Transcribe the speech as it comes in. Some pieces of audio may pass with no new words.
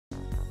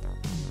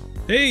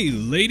Hey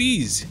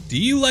ladies, do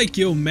you like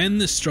your men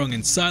the strong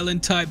and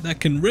silent type that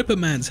can rip a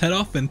man's head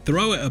off and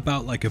throw it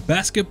about like a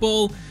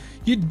basketball?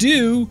 You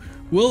do?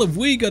 Well, have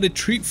we got a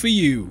treat for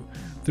you.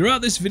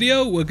 Throughout this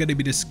video we're going to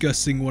be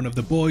discussing one of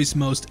the boys'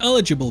 most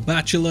eligible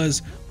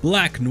bachelors,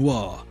 Black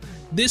Noir.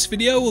 This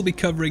video will be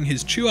covering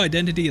his true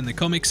identity in the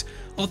comics,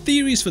 our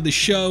theories for the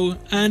show,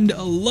 and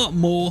a lot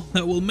more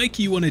that will make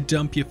you want to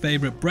dump your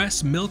favourite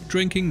breast milk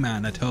drinking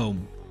man at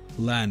home,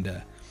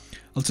 Homelander.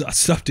 I'll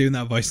stop doing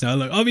that voice now.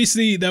 Look,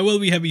 obviously there will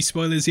be heavy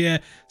spoilers here,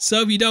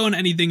 so if you don't want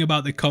anything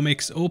about the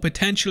comics or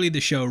potentially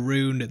the show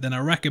ruined, then I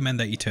recommend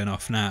that you turn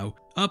off now.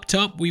 Up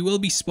top, we will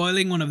be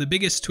spoiling one of the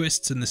biggest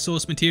twists in the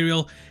source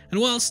material, and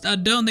whilst I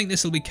don't think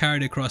this will be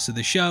carried across to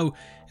the show,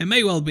 it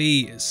may well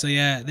be, so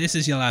yeah, this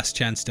is your last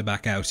chance to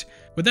back out.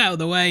 With that out of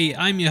the way,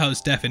 I'm your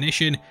host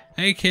Deffinition,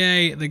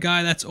 aka the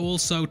guy that's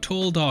also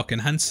tall, dark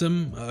and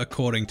handsome,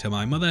 according to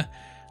my mother.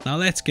 Now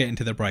let's get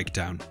into the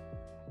breakdown.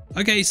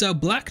 Okay, so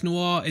Black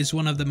Noir is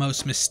one of the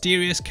most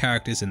mysterious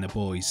characters in The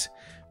Boys.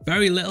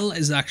 Very little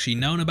is actually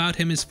known about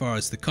him as far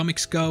as the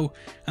comics go,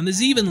 and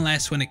there's even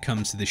less when it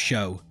comes to the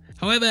show.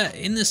 However,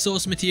 in the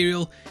source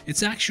material,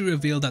 it's actually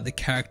revealed that the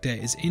character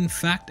is in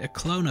fact a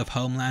clone of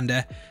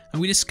Homelander,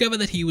 and we discover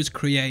that he was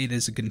created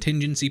as a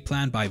contingency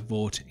plan by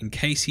Vought in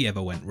case he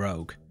ever went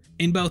rogue.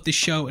 In both the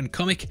show and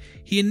comic,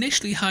 he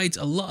initially hides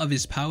a lot of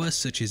his powers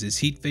such as his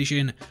heat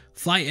vision,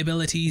 flight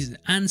abilities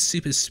and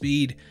super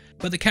speed,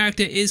 but the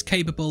character is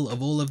capable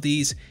of all of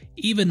these,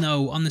 even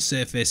though on the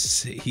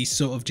surface he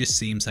sort of just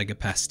seems like a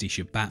pastiche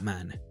of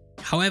Batman.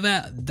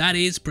 However, that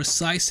is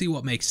precisely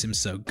what makes him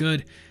so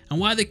good and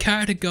why the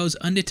character goes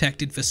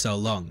undetected for so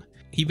long.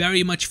 He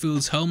very much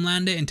fools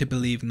Homelander into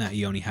believing that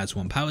he only has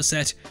one power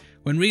set,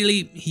 when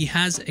really he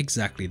has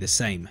exactly the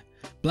same.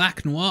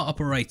 Black Noir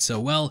operates so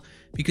well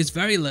because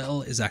very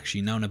little is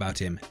actually known about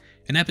him.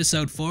 In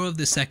episode 4 of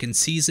the second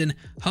season,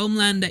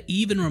 Homelander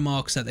even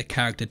remarks that the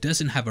character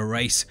doesn't have a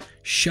race,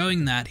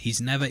 showing that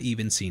he's never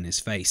even seen his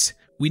face.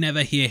 We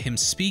never hear him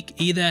speak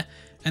either,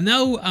 and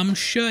though I'm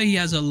sure he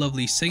has a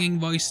lovely singing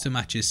voice to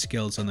match his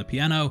skills on the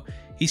piano,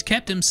 he's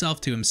kept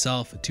himself to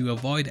himself to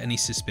avoid any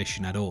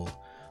suspicion at all.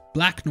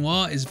 Black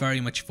Noir is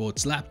very much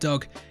Vaught's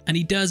lapdog, and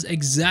he does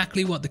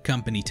exactly what the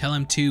company tell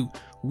him to,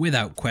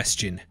 without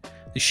question.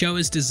 The show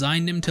has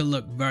designed him to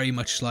look very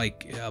much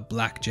like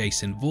Black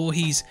Jason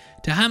Voorhees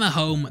to hammer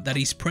home that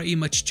he's pretty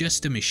much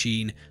just a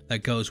machine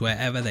that goes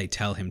wherever they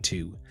tell him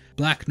to.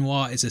 Black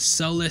Noir is a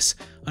soulless,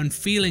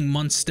 unfeeling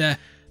monster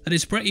that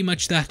is pretty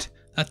much that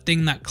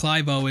thing that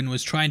Clive Owen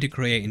was trying to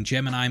create in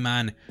Gemini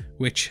Man,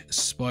 which,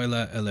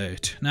 spoiler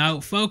alert. Now,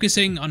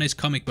 focusing on his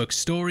comic book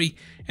story,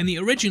 in the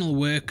original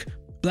work,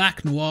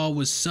 Black Noir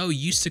was so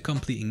used to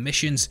completing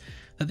missions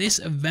that this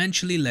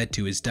eventually led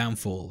to his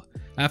downfall.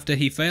 After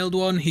he failed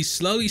one, he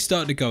slowly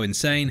started to go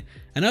insane,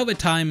 and over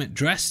time,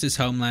 dressed as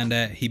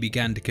Homelander, he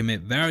began to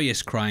commit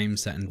various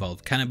crimes that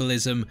involved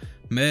cannibalism,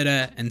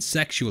 murder, and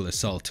sexual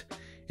assault.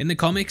 In the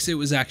comics, it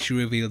was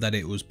actually revealed that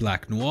it was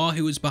Black Noir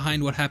who was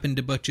behind what happened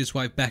to Butcher's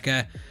wife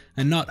Becca,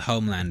 and not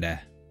Homelander.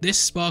 This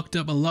sparked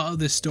up a lot of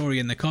the story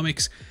in the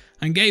comics,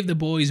 and gave the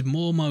boys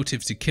more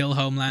motive to kill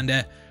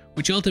Homelander,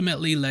 which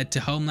ultimately led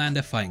to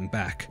Homelander fighting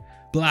back.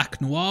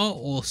 Black Noir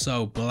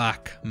also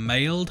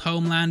blackmailed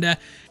Homelander,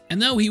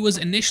 and though he was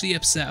initially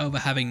upset over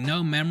having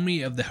no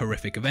memory of the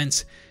horrific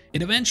events,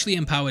 it eventually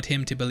empowered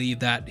him to believe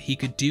that he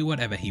could do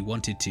whatever he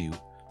wanted to.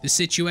 The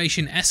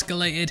situation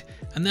escalated,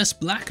 and thus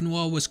Black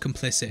Noir was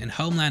complicit in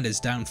Homelander's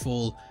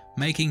downfall,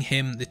 making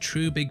him the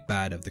true big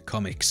bad of the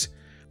comics.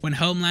 When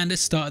Homelander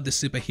started the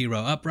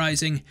superhero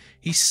uprising,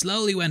 he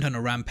slowly went on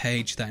a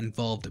rampage that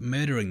involved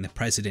murdering the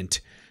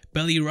president.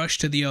 Billy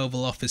rushed to the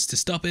Oval Office to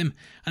stop him,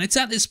 and it's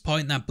at this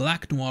point that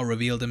Black Noir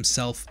revealed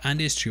himself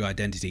and his true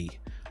identity.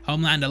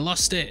 Homelander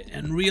lost it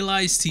and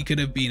realised he could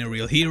have been a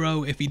real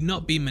hero if he'd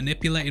not been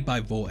manipulated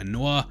by Vought and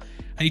Noir,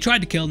 and he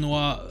tried to kill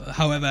Noir.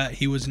 However,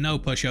 he was no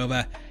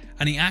pushover,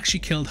 and he actually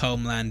killed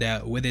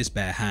Homelander with his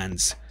bare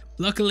hands.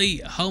 Luckily,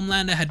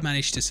 Homelander had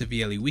managed to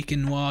severely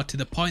weaken Noir to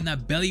the point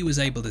that Billy was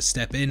able to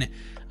step in,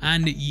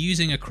 and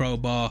using a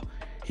crowbar,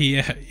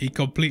 he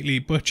completely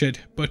butchered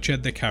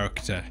the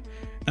character.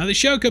 Now the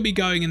show could be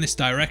going in this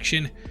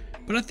direction,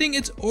 but I think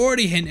it's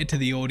already hinted to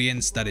the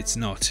audience that it's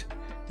not.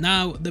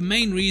 Now, the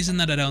main reason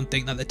that I don't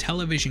think that the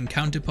television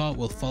counterpart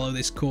will follow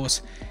this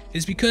course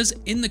is because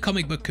in the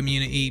comic book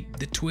community,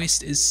 the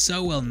twist is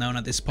so well known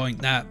at this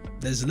point that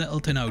there's little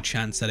to no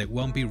chance that it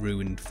won't be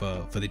ruined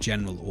for the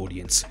general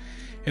audience.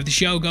 If the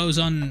show goes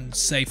on,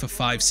 say for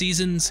 5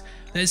 seasons,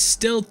 there's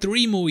still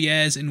 3 more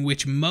years in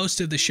which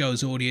most of the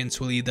show's audience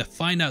will either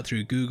find out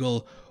through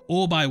Google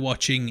or by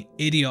watching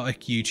idiotic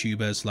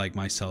YouTubers like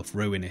myself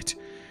ruin it.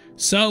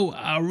 So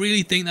I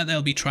really think that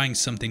they'll be trying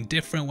something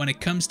different when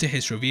it comes to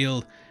his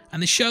reveal,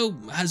 and the show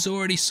has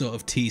already sort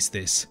of teased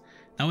this.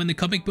 Now in the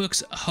comic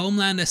books,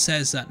 Homelander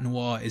says that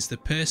Noir is the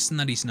person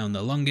that he's known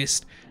the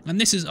longest, and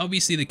this is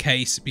obviously the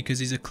case because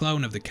he's a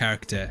clone of the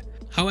character.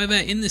 However,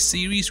 in the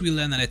series we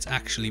learn that it's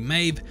actually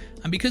Maeve,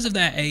 and because of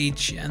their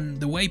age and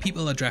the way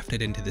people are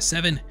drafted into the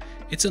Seven,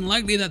 it's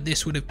unlikely that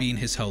this would have been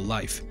his whole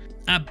life.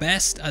 At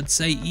best, I'd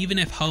say even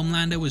if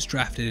Homelander was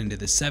drafted into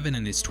the 7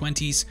 in his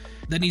 20s,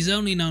 then he's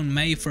only known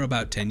May for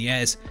about 10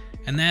 years,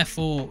 and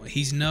therefore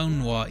he's known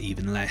Noir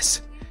even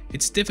less.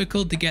 It's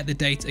difficult to get the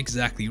dates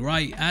exactly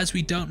right as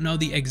we don't know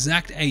the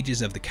exact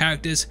ages of the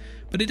characters,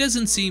 but it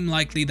doesn't seem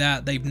likely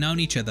that they've known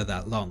each other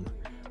that long.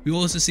 We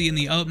also see in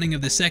the opening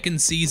of the 2nd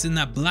season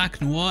that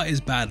Black Noir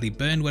is badly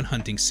burned when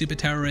hunting super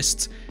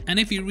terrorists, and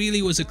if he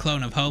really was a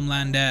clone of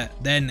Homelander,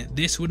 then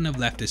this wouldn't have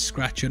left a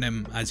scratch on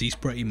him as he's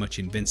pretty much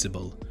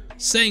invincible.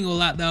 Saying all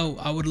that though,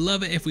 I would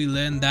love it if we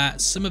learned that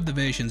some of the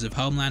versions of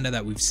Homelander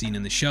that we've seen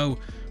in the show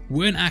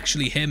weren't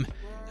actually him,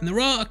 and there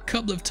are a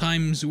couple of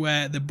times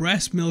where the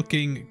breast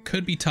milking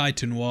could be tied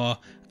to Noir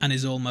and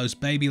his almost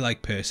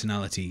baby-like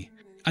personality.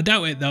 I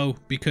doubt it though,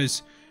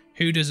 because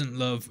who doesn't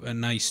love a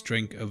nice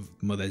drink of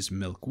mother's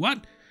milk?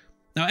 What?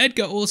 Now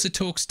Edgar also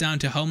talks down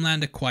to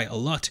Homelander quite a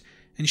lot,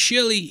 and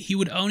surely he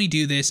would only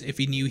do this if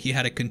he knew he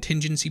had a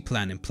contingency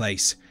plan in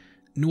place.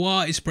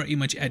 Noir is pretty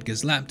much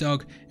Edgar's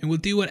lapdog and will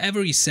do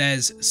whatever he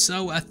says,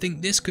 so I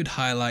think this could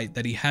highlight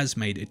that he has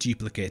made a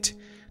duplicate.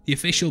 The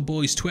official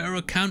boys Twitter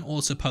account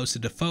also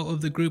posted a photo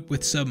of the group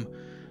with some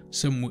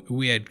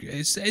weird...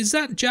 Is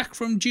that Jack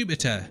from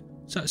Jupiter?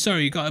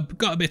 Sorry,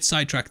 got a bit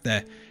sidetracked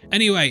there.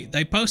 Anyway,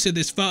 they posted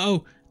this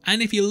photo,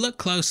 and if you look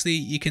closely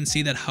you can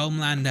see that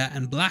Homelander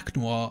and Black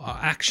Noir are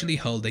actually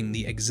holding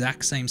the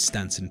exact same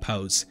stance and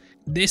pose.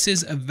 This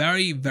is a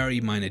very, very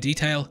minor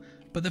detail,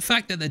 but the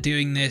fact that they're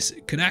doing this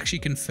could actually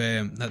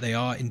confirm that they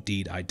are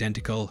indeed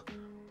identical.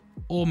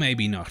 Or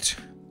maybe not.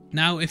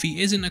 Now, if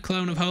he isn't a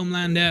clone of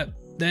Homelander,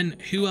 then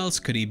who else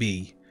could he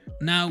be?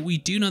 Now, we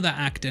do know that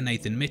actor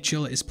Nathan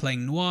Mitchell is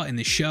playing Noir in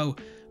the show,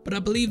 but I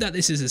believe that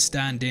this is a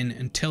stand-in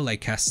until they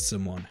cast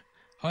someone.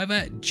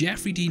 However,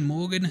 Jeffrey Dean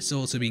Morgan has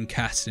also been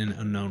cast in an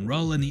unknown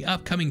role in the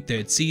upcoming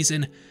 3rd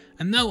season,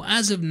 and though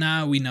as of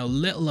now we know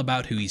little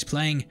about who he's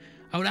playing,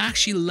 I would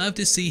actually love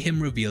to see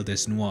him revealed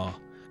as Noir.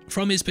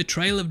 From his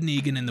portrayal of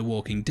Negan in The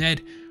Walking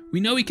Dead, we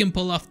know he can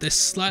pull off this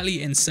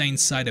slightly insane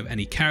side of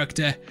any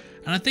character,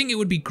 and I think it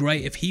would be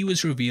great if he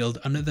was revealed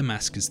under the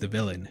mask as the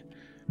villain.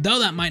 Though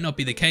that might not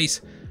be the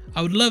case,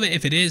 I would love it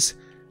if it is,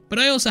 but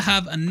I also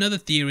have another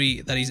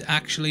theory that he's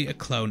actually a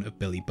clone of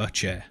Billy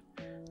Butcher.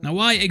 Now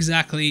why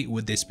exactly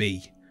would this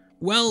be?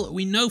 Well,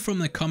 we know from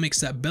the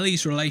comics that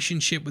Billy's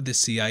relationship with the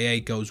CIA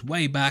goes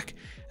way back,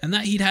 and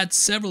that he'd had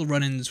several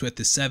run-ins with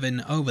the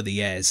 7 over the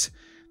years.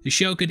 The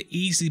show could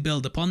easily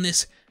build upon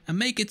this and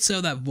make it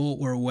so that Vought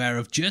were aware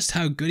of just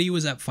how good he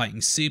was at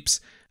fighting supes,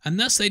 and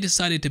thus they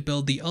decided to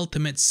build the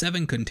ultimate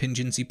 7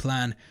 contingency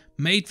plan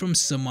made from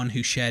someone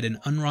who shared an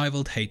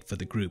unrivaled hate for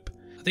the group.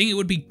 I think it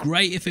would be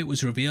great if it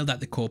was revealed that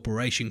the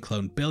corporation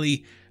cloned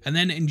Billy and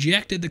then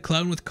injected the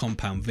clone with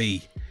Compound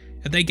V.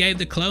 If they gave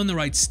the clone the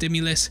right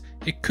stimulus,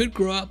 it could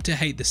grow up to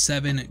hate the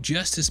 7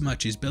 just as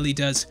much as Billy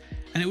does,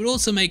 and it would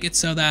also make it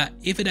so that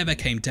if it ever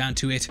came down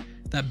to it,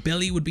 that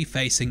Billy would be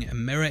facing a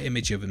mirror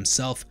image of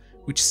himself,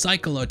 which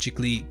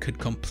psychologically could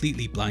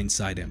completely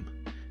blindside him.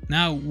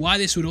 Now, why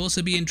this would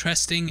also be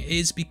interesting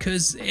is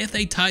because if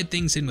they tied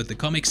things in with the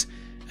comics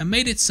and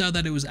made it so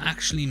that it was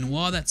actually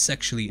Noir that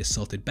sexually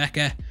assaulted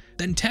Becca,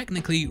 then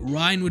technically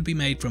Ryan would be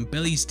made from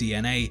Billy's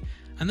DNA,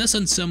 and thus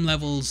on some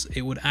levels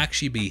it would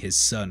actually be his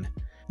son.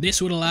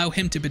 This would allow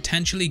him to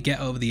potentially get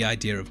over the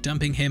idea of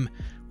dumping him,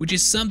 which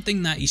is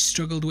something that he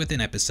struggled with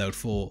in episode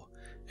 4.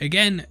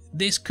 Again,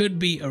 this could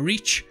be a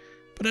reach,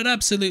 but I'd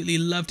absolutely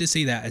love to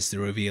see that as the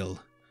reveal.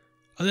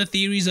 Other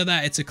theories are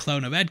that it's a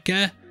clone of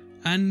Edgar,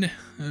 and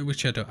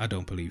which I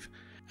don't believe,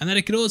 and that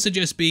it could also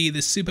just be the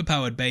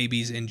superpowered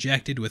babies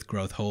injected with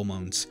growth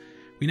hormones.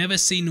 We never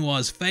see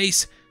Noir's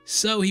face,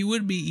 so he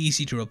would be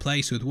easy to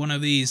replace with one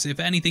of these if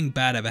anything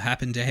bad ever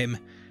happened to him,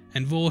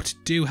 and Vought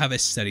do have a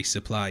steady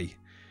supply.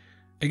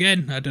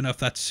 Again, I don't know if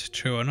that's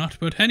true or not,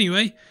 but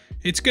anyway,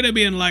 it's going to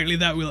be unlikely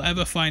that we'll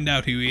ever find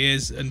out who he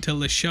is until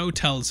the show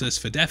tells us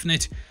for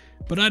definite,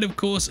 but I'd of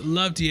course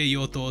love to hear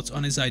your thoughts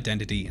on his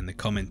identity in the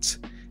comments.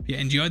 If you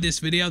enjoyed this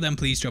video, then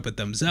please drop a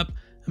thumbs up,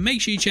 and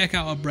make sure you check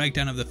out our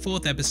breakdown of the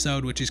 4th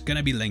episode, which is going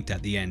to be linked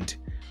at the end.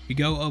 We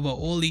go over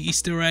all the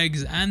Easter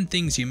eggs and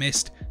things you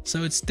missed,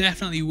 so it's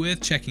definitely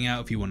worth checking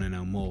out if you want to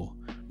know more.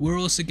 We're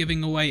also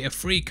giving away a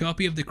free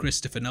copy of the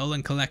Christopher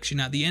Nolan collection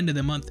at the end of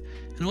the month,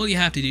 and all you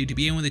have to do to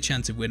be in with a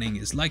chance of winning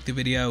is like the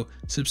video,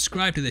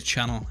 subscribe to the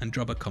channel, and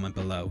drop a comment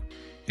below.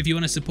 If you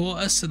want to support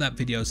us so that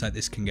videos like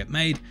this can get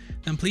made,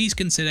 then please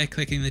consider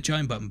clicking the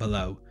join button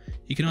below.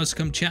 You can also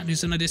come chat to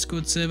us on our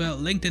Discord server,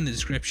 linked in the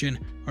description,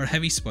 or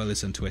heavy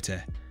spoilers on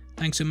Twitter.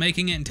 Thanks for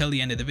making it until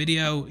the end of the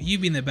video.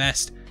 You've been the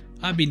best.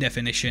 I've been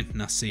Deffinition,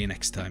 and I'll see you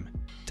next time.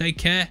 Take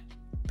care.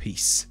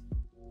 Peace.